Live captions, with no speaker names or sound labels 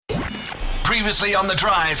Previously on The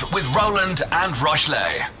Drive with Roland and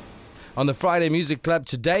Rochley. On the Friday Music Club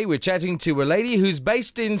today, we're chatting to a lady who's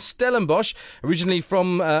based in Stellenbosch, originally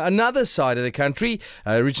from another side of the country,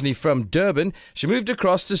 originally from Durban. She moved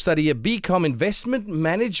across to study a BCom Investment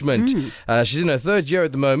Management. She's in her third year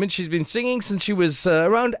at the moment. She's been singing since she was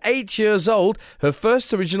around 8 years old. Her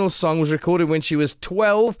first original song was recorded when she was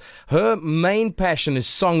 12. Her main passion is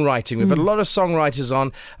songwriting. We've had a lot of songwriters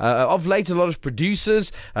on, of late a lot of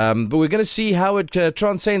producers, but we're going to see how it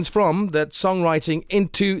transcends from that songwriting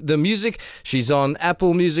into the music. She's on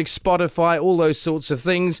Apple Music, Spotify, all those sorts of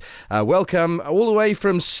things. Welcome all the way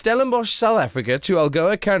from Stellenbosch, South Africa to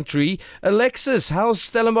Algoa country. Alexis, how's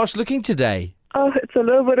Stellenbosch looking today? Oh, it's a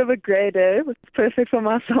little bit of a grey day. It's perfect for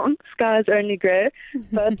my song, Sky's Only Grey.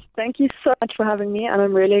 But thank you so much for having me, and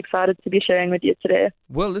I'm really excited to be sharing with you today.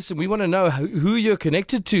 Well, listen, we want to know who you're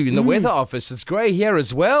connected to in the weather office. It's grey here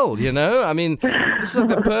as well, you know? I mean, this is like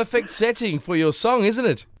the perfect setting for your song, isn't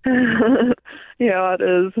it? Yeah, it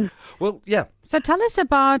is. Well, yeah. So tell us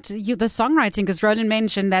about the songwriting, because Roland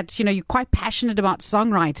mentioned that, you know, you're quite passionate about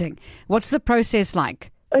songwriting. What's the process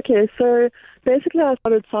like? Okay, so basically I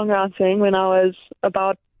started songwriting when I was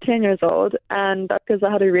about 10 years old, and that's because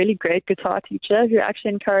I had a really great guitar teacher who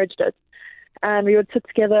actually encouraged it. And we would sit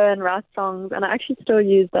together and write songs, and I actually still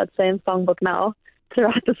use that same songbook now to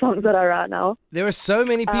write the songs that I write now. There are so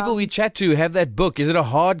many people we chat to who have that book. Is it a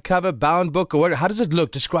hardcover, bound book, or what? How does it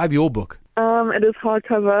look? Describe your book. It is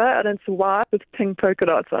hardcover, and it's white with pink polka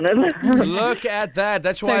dots on it. Look at that.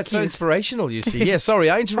 That's So why it's so cute. inspirational, you see. Yeah, sorry,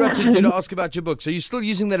 I interrupted you to ask about your book. So you're still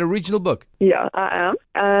using that original book? Yeah, I am.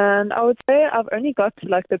 And I would say I've only got to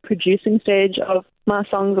like the producing stage of my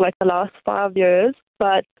songs like the last 5 years.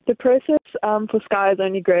 But the process for Sky is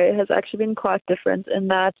Only Grey has actually been quite different in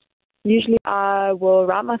that usually I will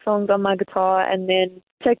write my songs on my guitar and then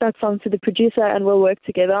take that song to the producer and we'll work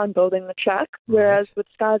together on building the track. Whereas with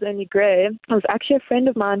Sky's Only Grey, it was actually a friend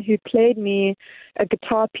of mine who played me a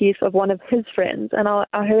guitar piece of one of his friends. And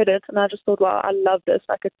I heard it and I just thought, wow, I love this.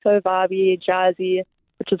 Like, it's so vibey, jazzy,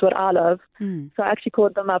 which is what I love. So I actually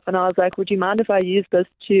called them up and I was like, would you mind if I use this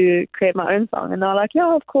to create my own song? And they're like,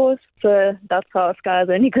 yeah, of course. So that's how Sky's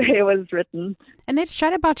Only Grey was written. And let's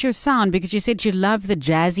chat about your sound, because you said you love the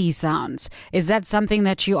jazzy sounds. Is that something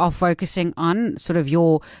that you are focusing on, sort of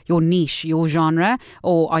your niche, your genre?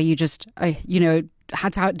 Or are you just,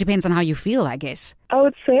 it depends on how you feel, I guess. I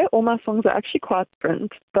would say all my songs are actually quite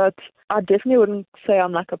different, but I definitely wouldn't say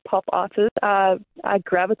I'm like a pop artist. I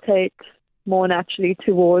gravitate more naturally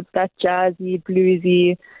towards that jazzy,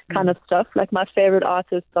 bluesy kind of stuff. Like, my favorite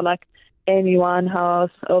artists are like Amy Winehouse,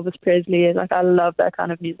 Elvis Presley. Like, I love that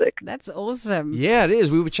kind of music. That's awesome. Yeah, it is.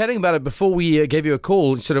 We were chatting about it before we gave you a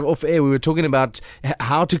call, sort of off air. We were talking about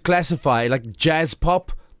how to classify like jazz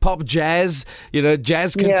pop jazz,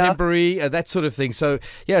 jazz contemporary, that sort of thing. So,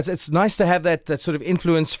 yeah, it's nice to have that sort of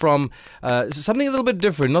influence from something a little bit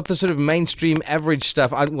different, not the sort of mainstream average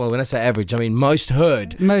stuff. When I say average, I mean most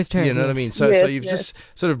heard. Most heard, You know what I mean? So, Yes, so you've just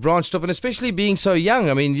sort of branched off, and especially being so young.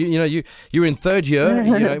 I mean, you're in third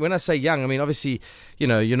year. When I say young, I mean, obviously,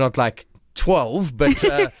 you're not like 12, but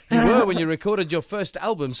you were when you recorded your first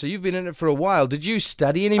album, so you've been in it for a while. Did you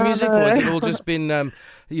study any music, or has it all just been,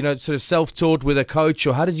 sort of self-taught with a coach,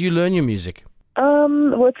 or how did you learn your music?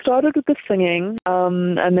 Well, it started with the singing,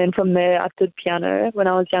 and then from there I did piano when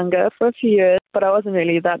I was younger for a few years, but I wasn't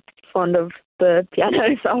really that fond of the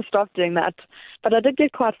piano, so I stopped doing that. But I did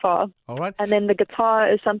get quite far. All right. And then the guitar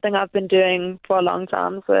is something I've been doing for a long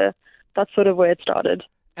time, so that's sort of where it started.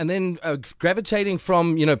 And then gravitating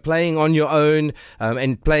from, playing on your own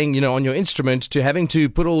and playing, on your instrument to having to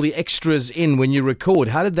put all the extras in when you record.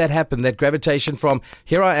 How did that happen, that gravitation from,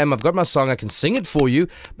 here I am, I've got my song, I can sing it for you,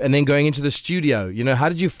 and then going into the studio? How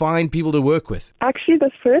did you find people to work with? Actually,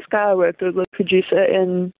 the first guy I worked with was a producer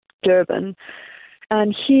in Durban,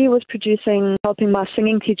 and he was helping my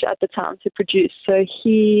singing teacher at the time to produce. So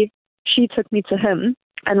she took me to him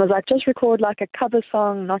and was like, just record like a cover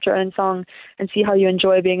song, not your own song, and see how you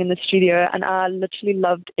enjoy being in the studio. And I literally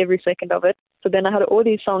loved every second of it. So then I had all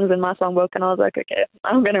these songs in my songbook, and I was like, okay,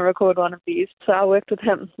 I'm going to record one of these. So I worked with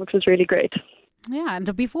him, which was really great. Yeah,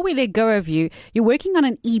 and before we let go of you, you're working on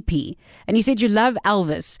an EP, and you said you love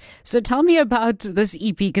Elvis. So tell me about this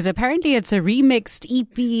EP, because apparently it's a remixed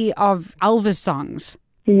EP of Elvis songs.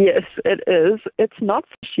 Yes, it is. It's not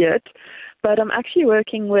finished yet, but I'm actually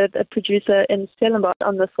working with a producer in Stellenbosch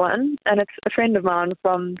on this one, and it's a friend of mine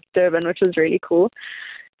from Durban, which is really cool.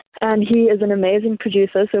 And he is an amazing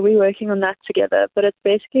producer, so we're working on that together. But it's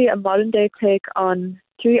basically a modern-day take on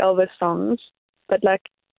 3 Elvis songs, but like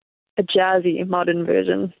a jazzy modern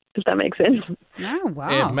version, if that makes sense. Oh,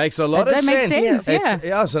 wow. It makes a lot of That sense. makes sense,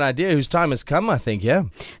 yeah. It's an idea whose time has come, I think, yeah.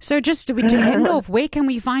 So just to end off, where can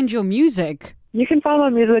we find your music? You can find my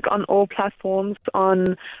music on all platforms,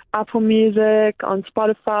 on Apple Music, on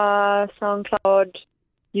Spotify, SoundCloud,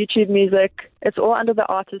 YouTube Music. It's all under the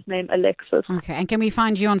artist name Alexis. Okay, and can we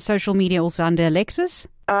find you on social media also under Alexis?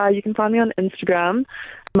 You can find me on Instagram,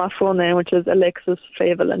 my full name, which is Alexis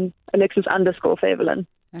Favelin, Alexis_Favelin.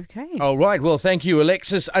 Okay. All right. Well, thank you,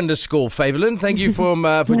 Alexis_Favelin. Thank you for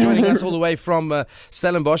joining us all the way from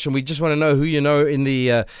Stellenbosch, and we just want to know who you know in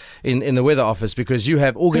the in the weather office, because you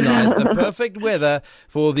have organised the perfect weather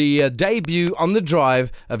for the debut on the drive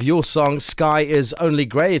of your song "Sky Is Only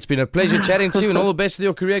Grey." It's been a pleasure chatting to you, and all the best with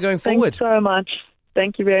your career going forward. Thanks so much.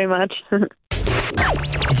 Thank you very much.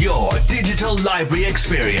 Your digital library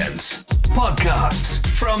experience. Podcasts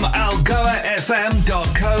from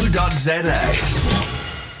algoafm.co.za.